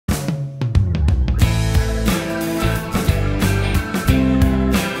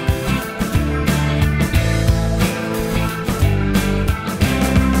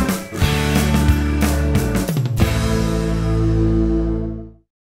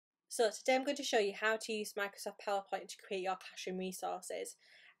So today I'm going to show you how to use Microsoft PowerPoint to create your classroom resources.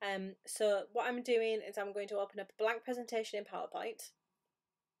 So what I'm doing is I'm going to open up a blank presentation in PowerPoint.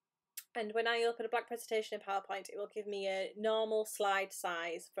 And when I open a blank presentation in PowerPoint, it will give me a normal slide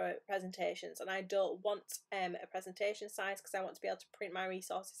size for presentations. And I don't want a presentation size because I want to be able to print my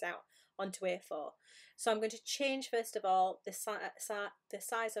resources out onto A4. So I'm going to change, first of all, the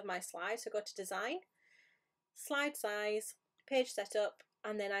size of my slide. So go to Design, Slide Size, Page Setup,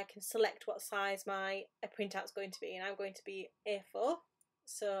 and then I can select what size my printout is going to be, and I'm going to be A4.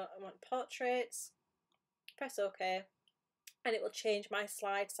 So I want portraits, press OK, and it will change my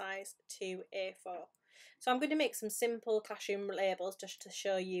slide size to A4. So I'm going to make some simple classroom labels just to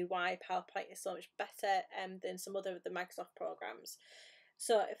show you why PowerPoint is so much better than some other of the Microsoft programs.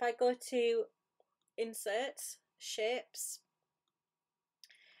 So if I go to Insert, Shapes,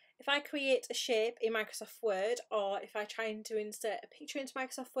 if I create a shape in Microsoft Word, or if I try to insert a picture into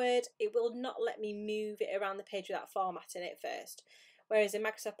Microsoft Word, it will not let me move it around the page without formatting it first. Whereas in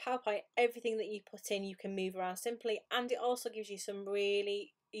Microsoft PowerPoint, everything that you put in, you can move around simply, and it also gives you some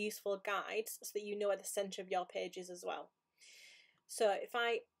really useful guides so that you know where the centre of your page is as well. So if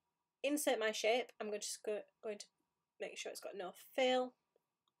I insert my shape, I'm going to make sure it's got no fill.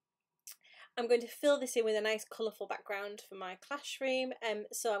 I'm going to fill this in with a nice colourful background for my classroom.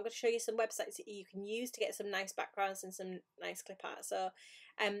 So I'm going to show you some websites that you can use to get some nice backgrounds and some nice clip art. So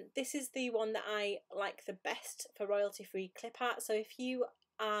this is the one that I like the best for royalty-free clip art. So if you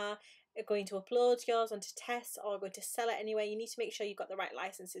are going to upload yours onto tests or going to sell it anyway, you need to make sure you've got the right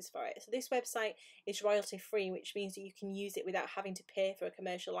licenses for it. So this website is royalty free, which means that you can use it without having to pay for a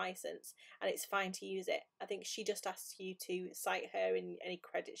commercial license, and it's fine to use it. I think she just asks you to cite her in any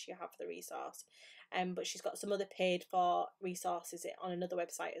credits you have for the resource, but she's got some other paid for resources on another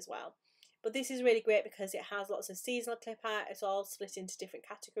website as well. But this is really great because it has lots of seasonal clip art. It's all split into different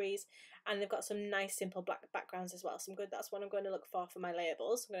categories, and they've got some nice simple black backgrounds as well. So that's what I'm going to look for my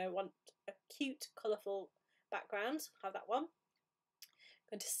labels. I'm going to want a cute, colourful background. Have that one.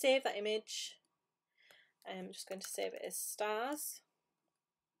 I'm going to save that image. I'm just going to save it as stars.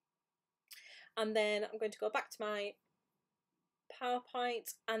 And then I'm going to go back to my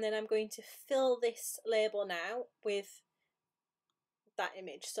PowerPoint, and then I'm going to fill this label now with that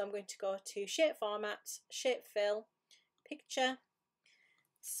image. So I'm going to go to Shape Format, Shape Fill, Picture,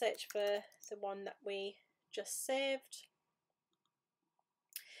 search for the one that we just saved.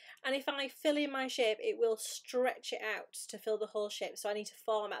 And if I fill in my shape, it will stretch it out to fill the whole shape. So I need to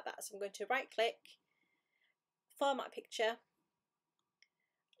format that. So I'm going to right click, Format Picture,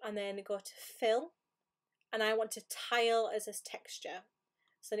 and then go to Fill. And I want to tile as a texture,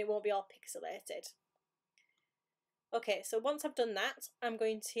 so then it won't be all pixelated. Okay, so once I've done that, I'm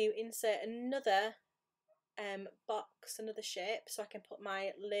going to insert another box, another shape, so I can put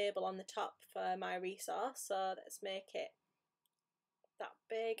my label on the top for my resource. So let's make it that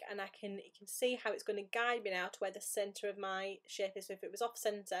big, and you can see how it's going to guide me now to where the centre of my shape is. So if it was off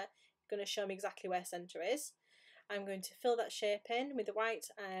centre, it's going to show me exactly where centre is. I'm going to fill that shape in with the white.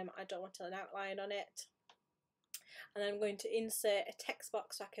 I don't want an outline on it. And then I'm going to insert a text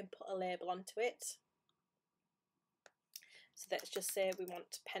box so I can put a label onto it. So let's just say we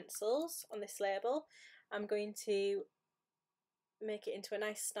want pencils on this label. I'm going to make it into a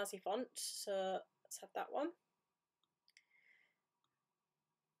nice snazzy font, so let's have that one.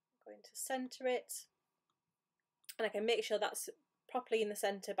 I'm going to centre it, and I can make sure that's properly in the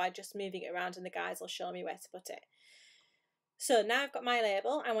centre by just moving it around, and the guys will show me where to put it. So now I've got my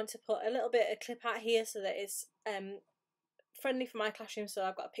label. I want to put a little bit of clip art here so that it's friendly for my classroom. So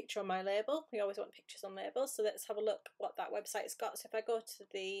I've got a picture on my label. We always want pictures on labels. So let's have a look what that website's got. So if I go to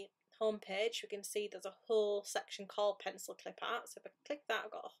the home page, we can see there's a whole section called pencil clip art. So if I click that,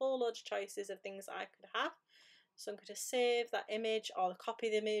 I've got a whole load of choices of things that I could have. So I'm going to save that image or copy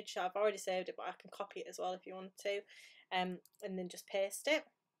the image. I've already saved it, but I can copy it as well if you want to, and then just paste it.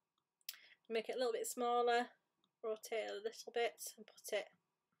 Make it a little bit smaller, rotate it a little bit, and put it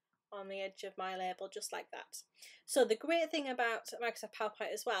on the edge of my label just like that. So the great thing about Microsoft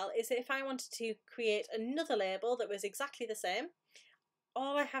PowerPoint as well is that if I wanted to create another label that was exactly the same,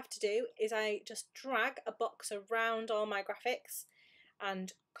 all I have to do is I just drag a box around all my graphics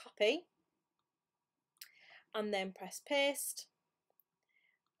and copy, and then press paste,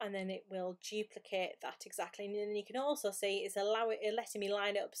 and then it will duplicate that exactly. And then you can also see it's letting me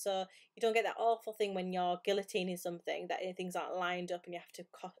line it up so you don't get that awful thing when you're guillotining something that things aren't lined up and you have to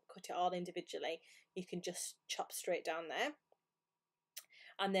cut it all individually. You can just chop straight down there.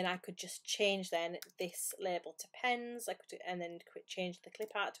 And then I could just change this label to pens, and then change the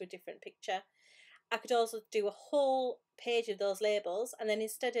clip art to a different picture. I could also do a whole page of those labels, and then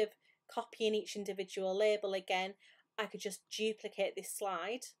instead of copying each individual label again, I could just duplicate this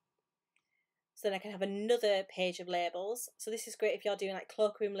slide. So then I can have another page of labels. So this is great if you're doing like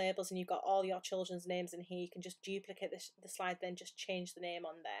cloakroom labels and you've got all your children's names in here. You can just duplicate the slide, then just change the name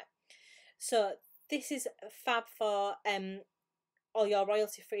on there. So this is fab for all your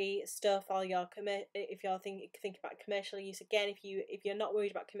royalty-free stuff, all your if you're thinking about commercial use. Again, if you're not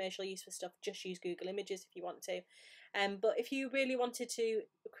worried about commercial use for stuff, just use Google Images if you want to. But if you really wanted to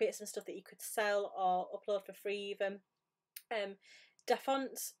create some stuff that you could sell or upload for free even,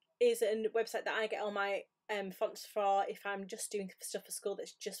 DaFont is a website that I get all my fonts for if I'm just doing stuff for school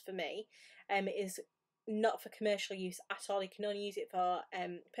that's just for me. It is not for commercial use at all. You can only use it for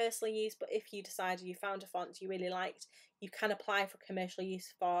personal use, but if you decided you found a font you really liked, you can apply for commercial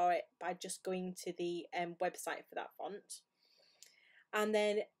use for it by just going to the website for that font. And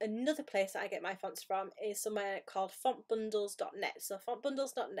then another place that I get my fonts from is somewhere called fontbundles.net. So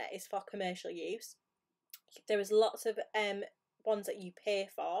fontbundles.net is for commercial use. There is lots of ones that you pay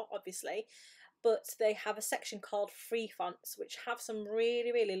for, obviously, but they have a section called free fonts, which have some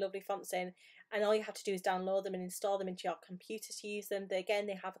really lovely fonts in, and all you have to do is download them and install them into your computer to use them. They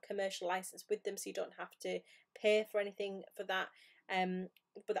have a commercial license with them, so you don't have to pay for anything for that,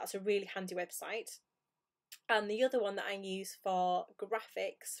 but that's a really handy website. And the other one that I use for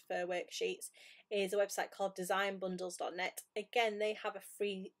graphics for worksheets is a website called designbundles.net. Again, they have a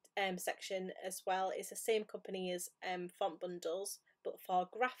free section as well. It's the same company as Font Bundles, but for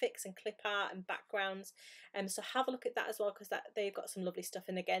graphics and clip art and backgrounds. So have a look at that as well, because they've got some lovely stuff,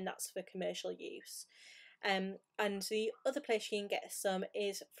 and again, that's for commercial use. And the other place you can get some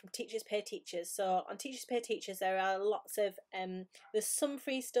is from Teachers Pay Teachers. So on Teachers Pay Teachers there are lots of there's some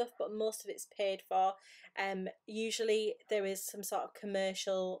free stuff, but most of it's paid for. Usually there is some sort of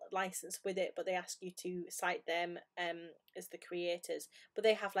commercial license with it, but they ask you to cite them as the creators. But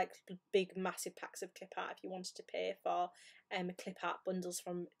they have like big massive packs of clip art if you wanted to pay for clip art bundles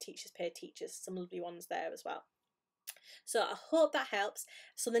from Teachers Pay Teachers. Some lovely ones there as well. So I hope that helps.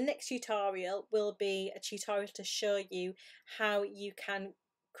 So the next tutorial will be a tutorial to show you how you can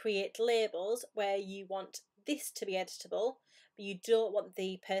create labels where you want this to be editable, but you don't want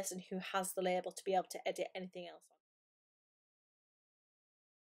the person who has the label to be able to edit anything else.